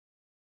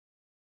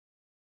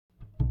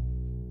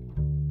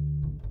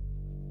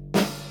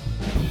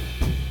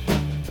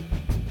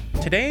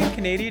Today in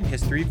Canadian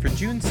history for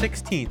June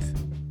 16th,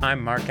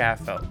 I'm Mark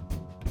Affel.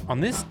 On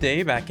this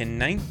day back in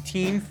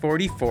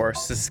 1944,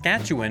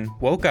 Saskatchewan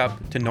woke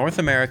up to North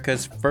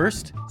America's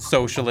first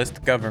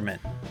socialist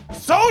government.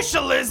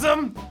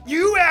 Socialism?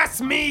 You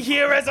asked me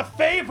here as a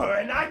favor,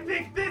 and I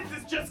think this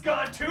has just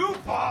gone too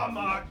far,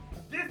 Mark.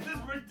 This is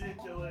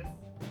ridiculous.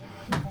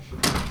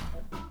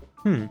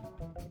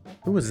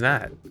 Who was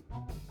that?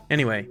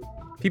 Anyway,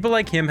 people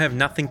like him have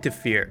nothing to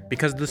fear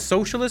because the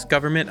socialist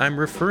government I'm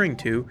referring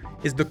to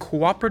is the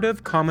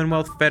Cooperative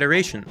Commonwealth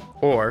Federation,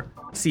 or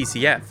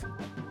CCF,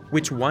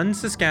 which won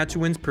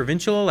Saskatchewan's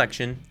provincial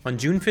election on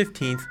June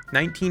 15,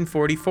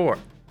 1944,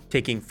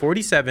 taking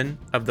 47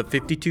 of the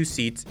 52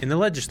 seats in the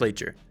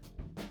legislature.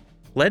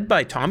 Led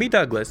by Tommy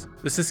Douglas,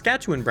 the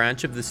Saskatchewan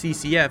branch of the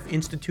CCF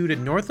instituted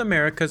North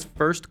America's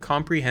first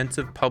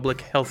comprehensive public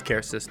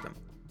healthcare system.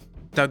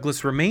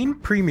 Douglas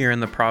remained premier in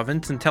the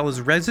province until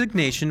his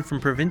resignation from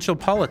provincial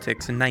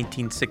politics in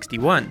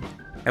 1961,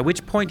 at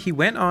which point he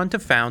went on to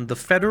found the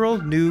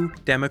Federal New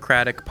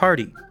Democratic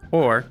Party,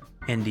 or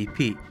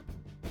NDP.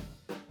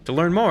 To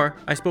learn more,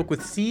 I spoke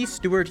with C.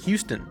 Stuart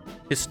Houston,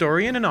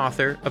 historian and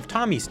author of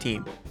Tommy's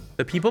Team,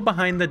 the people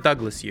behind the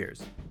Douglas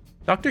years.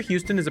 Dr.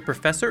 Houston is a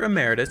professor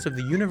emeritus of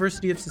the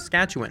University of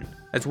Saskatchewan,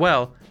 as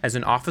well as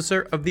an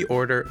officer of the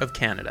Order of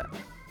Canada.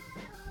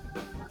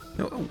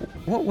 Now,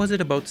 what was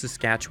it about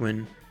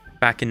Saskatchewan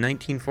back in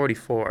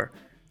 1944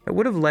 that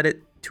would have led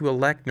it to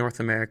elect North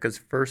America's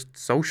first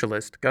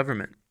socialist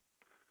government?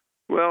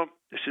 Well,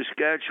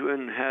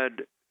 Saskatchewan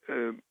had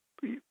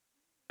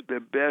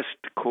the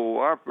best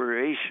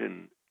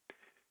cooperation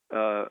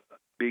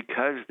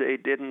because they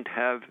didn't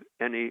have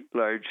any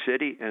large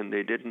city and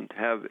they didn't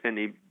have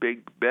any big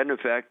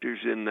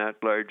benefactors in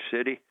that large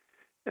city.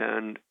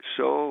 And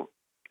so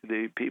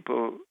the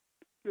people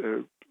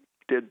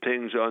did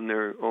things on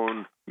their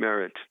own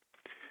merits.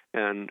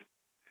 And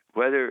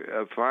whether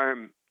a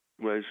farm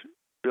was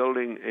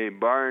building a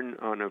barn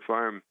on a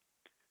farm,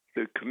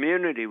 the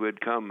community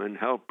would come and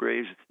help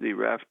raise the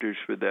rafters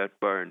for that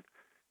barn.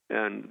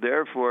 And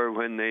therefore,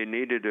 when they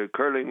needed a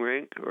curling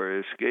rink or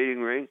a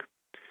skating rink,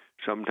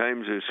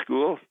 sometimes a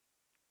school,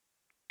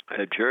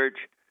 a church,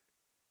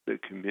 the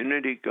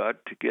community got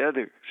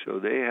together. So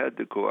they had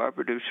the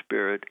cooperative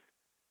spirit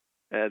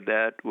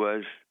that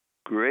was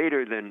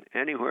greater than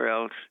anywhere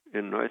else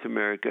in North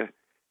America.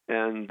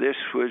 And this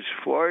was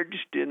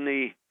forged in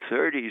the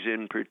 30s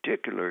in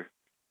particular,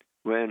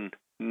 when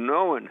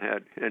no one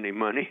had any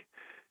money.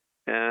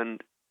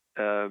 And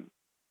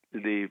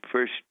the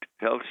first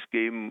health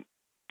scheme,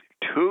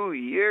 2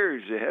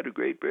 years ahead of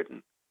Great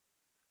Britain,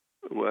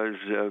 was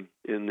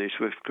in the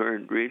Swift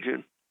Current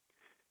region.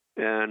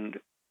 And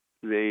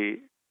the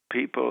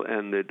people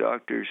and the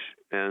doctors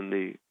and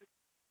the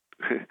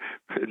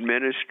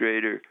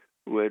administrator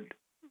would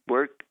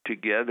work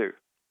together.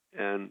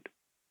 And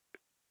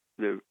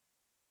the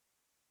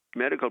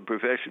medical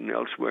profession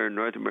elsewhere in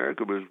North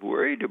America was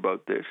worried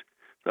about this,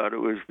 thought it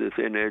was the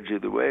thin edge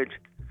of the wedge.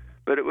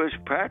 But it was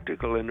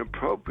practical and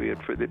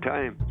appropriate for the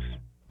times.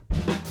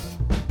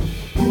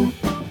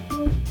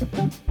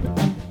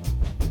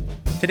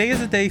 Today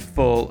is a day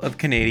full of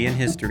Canadian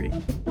history.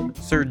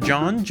 Sir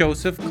John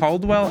Joseph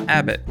Caldwell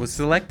Abbott was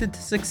selected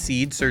to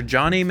succeed Sir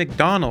John A.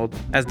 Macdonald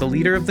as the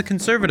leader of the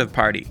Conservative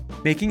Party,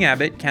 making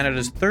Abbott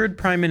Canada's third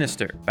Prime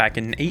Minister back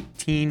in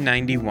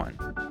 1891.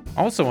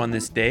 Also on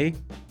this day,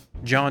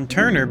 John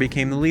Turner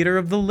became the leader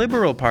of the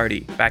Liberal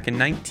Party back in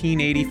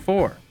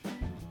 1984.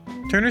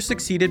 Turner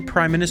succeeded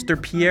Prime Minister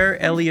Pierre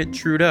Elliott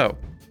Trudeau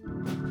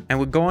and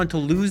would go on to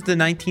lose the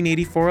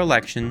 1984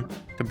 election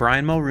to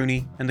Brian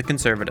Mulroney and the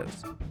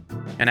Conservatives.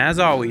 And as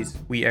always,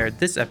 we aired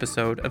this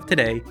episode of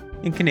Today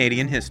in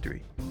Canadian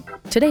History.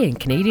 Today in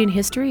Canadian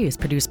History is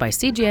produced by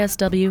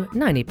CJSW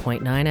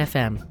 90.9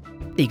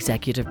 FM. The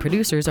executive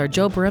producers are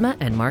Joe Burima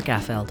and Mark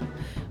Affeld.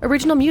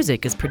 Original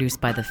music is produced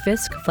by the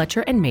Fisk,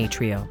 Fletcher, and May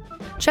Trio.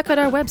 Check out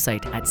our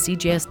website at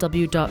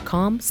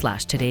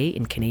cjsw.com/Today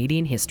in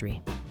Canadian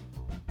History.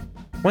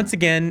 Once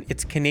again,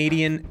 it's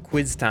Canadian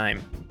quiz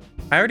time.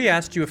 I already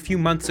asked you a few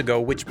months ago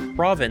which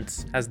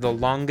province has the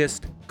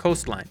longest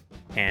coastline,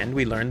 and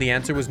we learned the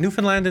answer was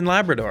Newfoundland and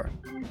Labrador.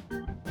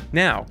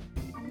 Now,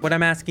 what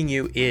I'm asking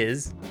you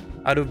is,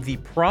 out of the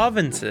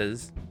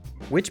provinces,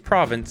 which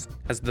province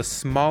has the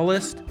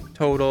smallest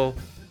total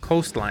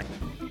coastline?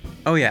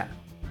 Oh yeah,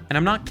 and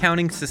I'm not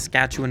counting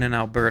Saskatchewan and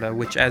Alberta,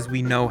 which as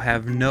we know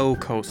have no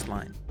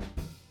coastline.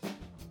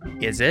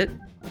 Is it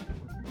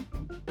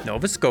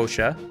Nova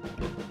Scotia,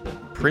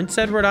 Prince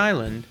Edward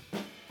Island,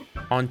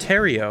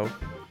 Ontario,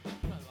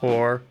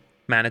 or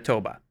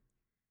Manitoba?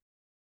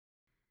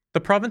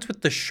 The province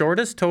with the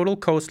shortest total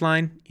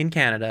coastline in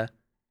Canada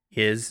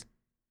is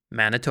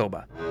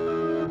Manitoba.